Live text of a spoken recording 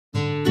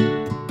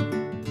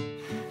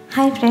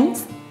Hi friends,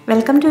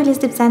 welcome to Eeluz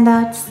Tips and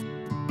Arts.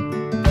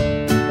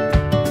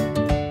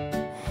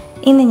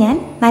 ഇന്ന് ഞാൻ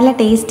നല്ല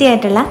ടേസ്റ്റി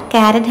ആയിട്ടുള്ള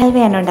ക്യാരറ്റ്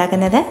ഹൽവയാണ്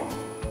ഉണ്ടാക്കുന്നത്.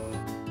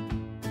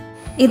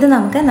 ഇത്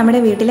നമുക്ക്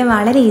നമ്മുടെ വീട്ടിൽ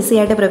വളരെ ഈസി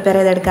ആയിട്ട് പ്രിപ്പയർ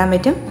ചെയ്തെടുക്കാൻ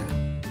പറ്റും.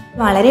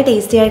 വളരെ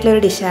ടേസ്റ്റി ആയിട്ടുള്ള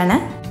ഒരു ഡിഷാണ്.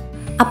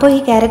 അപ്പോൾ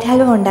ഈ ക്യാരറ്റ്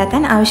ഹൽവ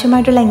ഉണ്ടാക്കാൻ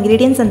ആവശ്യമായിട്ടുള്ള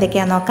ഇൻഗ്രീഡിയൻസ്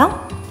എന്തൊക്കെയാണെന്ന് നോക്കാം.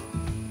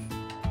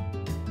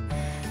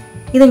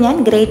 ഇത് ഞാൻ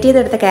ഗ്രേറ്റ്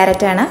ചെയ്തെടുത്ത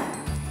ക്യാരറ്റാണ്.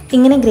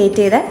 ഇങ്ങനെ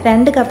ഗ്രേറ്റ് ചെയ്ത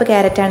 2 കപ്പ്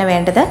ക്യാരറ്റാണ്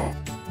വേണ്ടത്.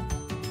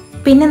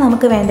 പിന്നെ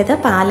നമുക്ക് വേണ്ടത്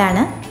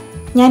പാലാണ്.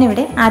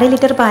 ഞാനിവിടെ 1/2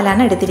 ലിറ്റർ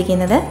പാലാണ്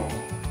എടുത്തിരിക്കുന്നത്.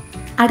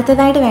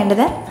 അടുത്തതായിട്ട്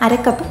വേണ്ടത് 1/2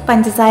 കപ്പ്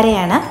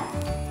പഞ്ചസാരയാണ്.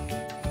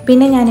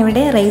 പിന്നെ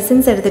ഞാനിവിടെ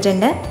റൈസിൻസ്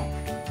എടുത്തിട്ടുണ്ട്.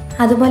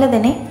 അതുപോലെ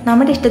തന്നെ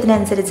നമ്മുടെ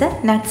ഇഷ്ടത്തിനനുസരിച്ച്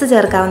നട്ട്സ്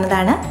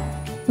ചേർക്കാവുന്നതാണ്.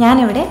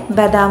 ഞാനിവിടെ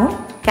ബദാമും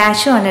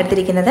കാഷ്യും ആണ്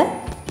എടുത്തിരിക്കുന്നത്.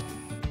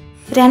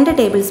 2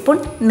 ടേബിൾ സ്പൂൺ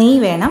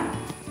നെയ്യ് വേണം.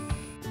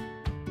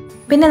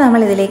 പിന്നെ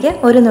നമ്മളിതിലേക്ക്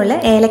ഒരു നുള്ള്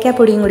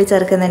ഏലക്കാപ്പൊടിയും കൂടി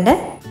ചേർക്കുന്നുണ്ട്.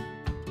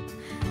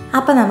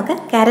 അപ്പോൾ നമുക്ക്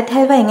ക്യാരറ്റ്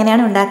ഹൽവ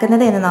എങ്ങനെയാണ്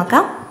ഉണ്ടാക്കുന്നത് എന്ന്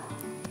നോക്കാം.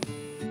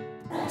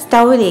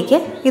 സ്റ്റൗവിലേക്ക്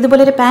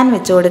ഇതുപോലൊരു പാൻ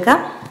വെച്ച് കൊടുക്കാം.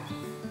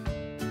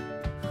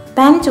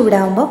 പാൻ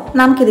ചൂടാകുമ്പോൾ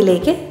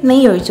നമുക്കിതിലേക്ക്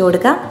നെയ്യ് ഒഴിച്ചു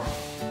കൊടുക്കാം.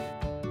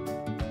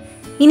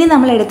 ഇനി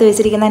നമ്മൾ എടുത്തു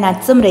വെച്ചിരിക്കുന്ന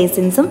നട്ട്സും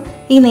റൈസിൻസും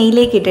ഈ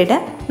നെയ്യിലേക്ക് ഇട്ടിട്ട്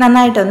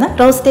നന്നായിട്ടൊന്ന്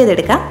റോസ്റ്റ്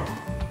ചെയ്തെടുക്കാം.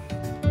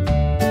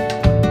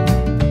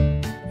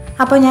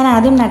 അപ്പോൾ ഞാൻ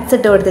ആദ്യം നട്ട്സ്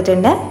ഇട്ട്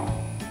കൊടുത്തിട്ടുണ്ട്.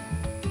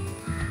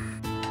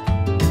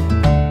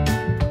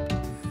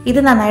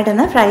 ഇത്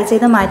നന്നായിട്ടൊന്ന് ഫ്രൈ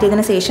ചെയ്ത്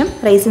മാറ്റിയതിന് ശേഷം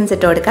റൈസിൻസ്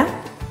ഇട്ട് കൊടുക്കാം.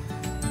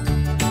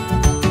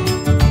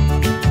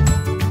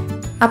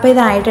 അപ്പോൾ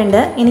ഇതായിട്ടുണ്ട്.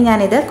 ഇനി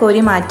ഞാനിത്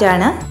കോരി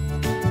മാറ്റുകയാണ്.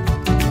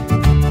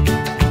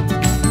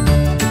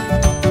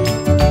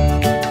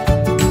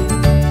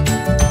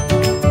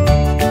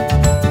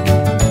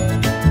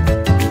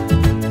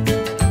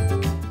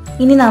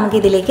 ഇനി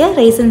നമുക്കിതിലേക്ക്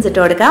റൈസിൻസ് ഇട്ട്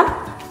കൊടുക്കാം.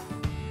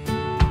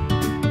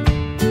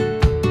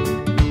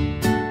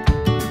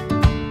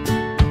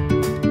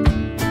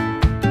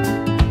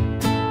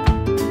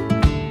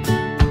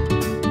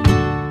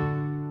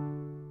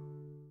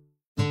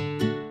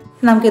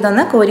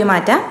 നമുക്കിതൊന്ന് കോരി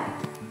മാറ്റാം.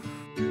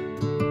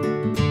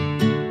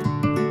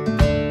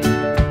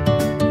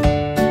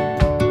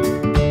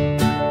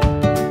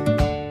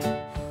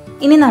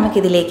 ഇനി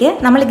നമുക്കിതിലേക്ക്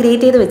നമ്മൾ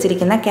ഗ്രേറ്റ് ചെയ്ത്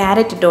വെച്ചിരിക്കുന്ന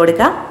ക്യാരറ്റ് ഇട്ട്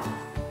കൊടുക്കാം.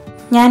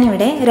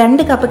 ഞാനിവിടെ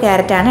 2 കപ്പ്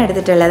ക്യാരറ്റാണ്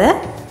എടുത്തിട്ടുള്ളത്.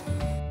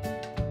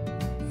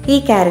 ഈ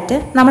ക്യാരറ്റ്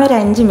നമ്മളൊരു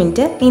 5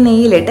 മിനിറ്റ് ഈ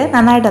നെയ്യിലിട്ട്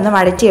നന്നായിട്ടൊന്ന്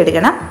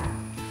വഴറ്റിയെടുക്കണം.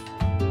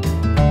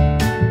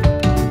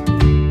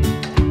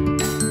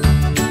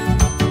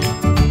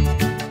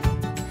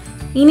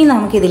 ഇനി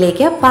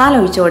നമുക്കിതിലേക്ക് പാൽ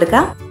ഒഴിച്ചു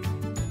കൊടുക്കാം.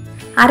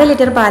 1/2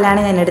 ലിറ്റർ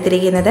പാലാണ് ഞാൻ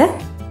എടുത്തിരിക്കുന്നത്.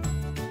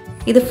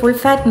 ഇത് ഫുൾ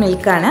ഫാറ്റ്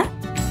മിൽക്കാണ്.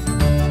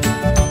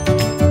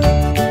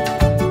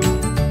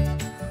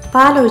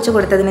 പാൽ ഒഴിച്ചു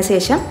കൊടുത്തതിന്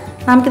ശേഷം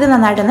നമുക്കിത്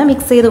നന്നായിട്ടൊന്ന്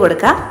മിക്സ് ചെയ്ത്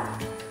കൊടുക്കാം.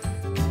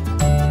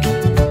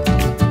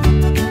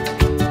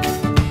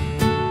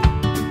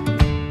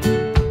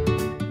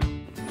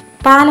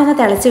 പാലൊന്ന്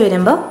തിളച്ച്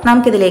വരുമ്പോൾ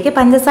നമുക്കിതിലേക്ക്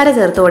പഞ്ചസാര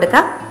ചേർത്ത്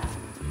കൊടുക്കാം.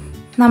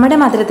 നമ്മുടെ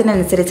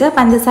മധുരത്തിനനുസരിച്ച്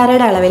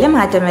പഞ്ചസാരയുടെ അളവിൽ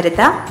മാറ്റം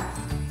വരുത്താം.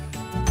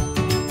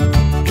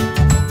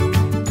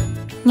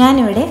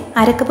 ഞാനിവിടെ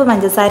 1/2 കപ്പ്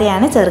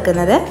പഞ്ചസാരയാണ്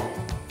ചേർക്കുന്നത്.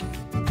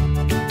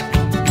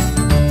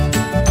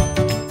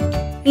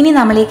 ഇനി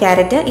നമ്മൾ ഈ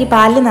ക്യാരറ്റ് ഈ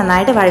പാലിൽ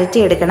നന്നായിട്ട്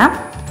വഴറ്റിയെടുക്കണം.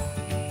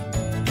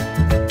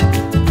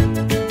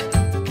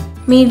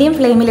 മീഡിയം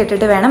ഫ്ലെയിമിൽ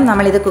ഇട്ടിട്ട് വേണം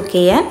നമ്മളിത് കുക്ക്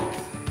ചെയ്യാൻ.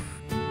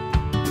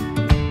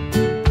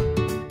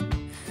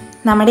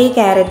 നമ്മുടെ ഈ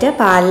ക്യാരറ്റ്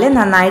പാലിൽ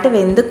നന്നായിട്ട്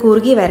വെന്ത്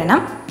കുറുകി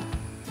വരണം.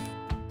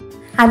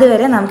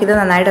 അതുവരെ നമുക്കിത്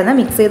നന്നായിട്ടൊന്ന്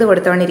മിക്സ് ചെയ്ത്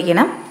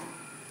കൊടുത്തുകൊണ്ടിരിക്കണം.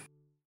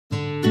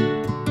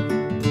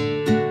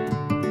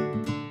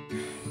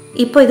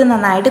 ഇപ്പോൾ ഇത്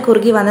നന്നായിട്ട്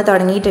കുറുകി വന്ന്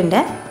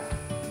തുടങ്ങിയിട്ടുണ്ട്.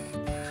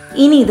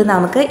 ഇനി ഇത്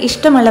നമുക്ക്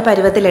ഇഷ്ടമുള്ള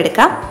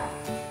പരുവത്തിലെടുക്കാം.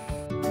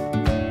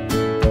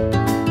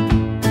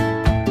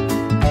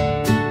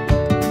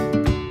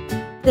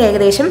 ഇത്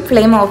ഏകദേശം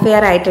ഫ്ലെയിം ഓഫ്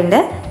ചെയ്യാറായിട്ടുണ്ട്.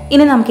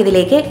 ഇനി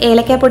നമുക്കിതിലേക്ക്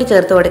ഏലക്കാപ്പൊടി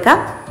ചേർത്ത് കൊടുക്കാം.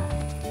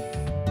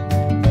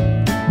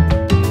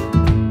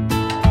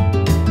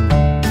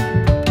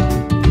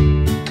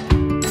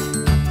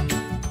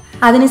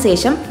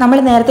 അതിനുശേഷം നമ്മൾ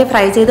നേരത്തെ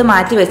ഫ്രൈ ചെയ്ത്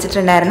മാറ്റി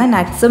വെച്ചിട്ടുണ്ടായിരുന്ന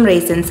നട്ട്സും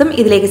റൈസിൻസും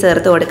ഇതിലേക്ക്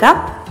ചേർത്ത് കൊടുക്കാം.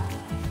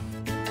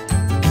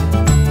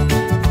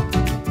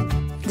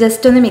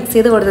 ജസ്റ്റ് ഒന്ന് മിക്സ്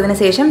ചെയ്ത് കൊടുത്തതിന്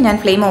ശേഷം ഞാൻ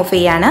ഫ്ലെയിം ഓഫ്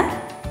ചെയ്യാണ്.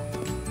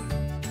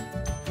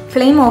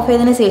 ഫ്ലെയിം ഓഫ്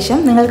ചെയ്തതിന് ശേഷം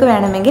നിങ്ങൾക്ക്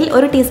വേണമെങ്കിൽ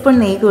 1 ടീസ്പൂൺ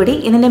നെയ്യ് കൂടി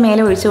ഇതിൻ്റെ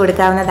മേലെ ഒഴിച്ചു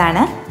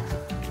കൊടുക്കാവുന്നതാണ്.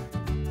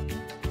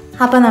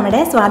 അപ്പോൾ നമ്മുടെ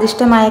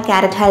സ്വാദിഷ്ടമായ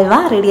ക്യാരറ്റ് ഹൽവ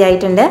റെഡി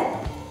ആയിട്ടുണ്ട്.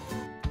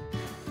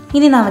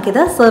 ഇനി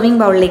നമുക്കിത്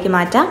സെർവിങ് ബൗളിലേക്ക്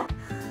മാറ്റാം.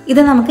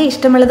 ഇത് നമുക്ക്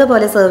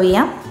ഇഷ്ടമുള്ളതുപോലെ സെർവ്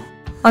ചെയ്യാം.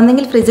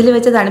 ഒന്നെങ്കിൽ ഫ്രിഡ്ജിൽ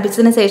വെച്ച്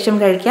തണുപ്പിച്ചതിന് ശേഷം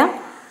കഴിക്കാം,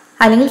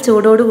 അല്ലെങ്കിൽ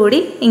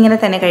ചൂടോടുകൂടി ഇങ്ങനെ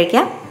തന്നെ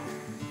കഴിക്കാം.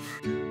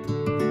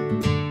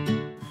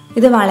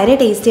 ഇത് വളരെ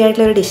ടേസ്റ്റി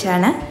ആയിട്ടുള്ളൊരു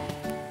ഡിഷാണ്.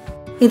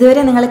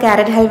 ഇതുവരെ നിങ്ങൾ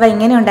ക്യാരറ്റ് ഹൽവ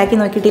ഇങ്ങനെ ഉണ്ടാക്കി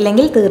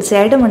നോക്കിയിട്ടില്ലെങ്കിൽ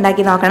തീർച്ചയായിട്ടും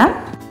ഉണ്ടാക്കി നോക്കണം.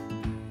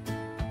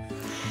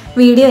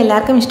 വീഡിയോ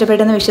എല്ലാവർക്കും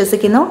ഇഷ്ടപ്പെട്ടെന്ന്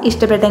വിശ്വസിക്കുന്നു.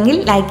 ഇഷ്ടപ്പെട്ടെങ്കിൽ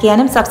ലൈക്ക്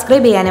ചെയ്യാനും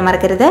സബ്സ്ക്രൈബ് ചെയ്യാനും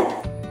മറക്കരുത്.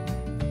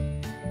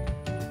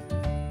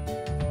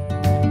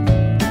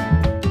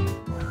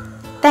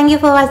 Thank you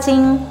for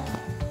watching.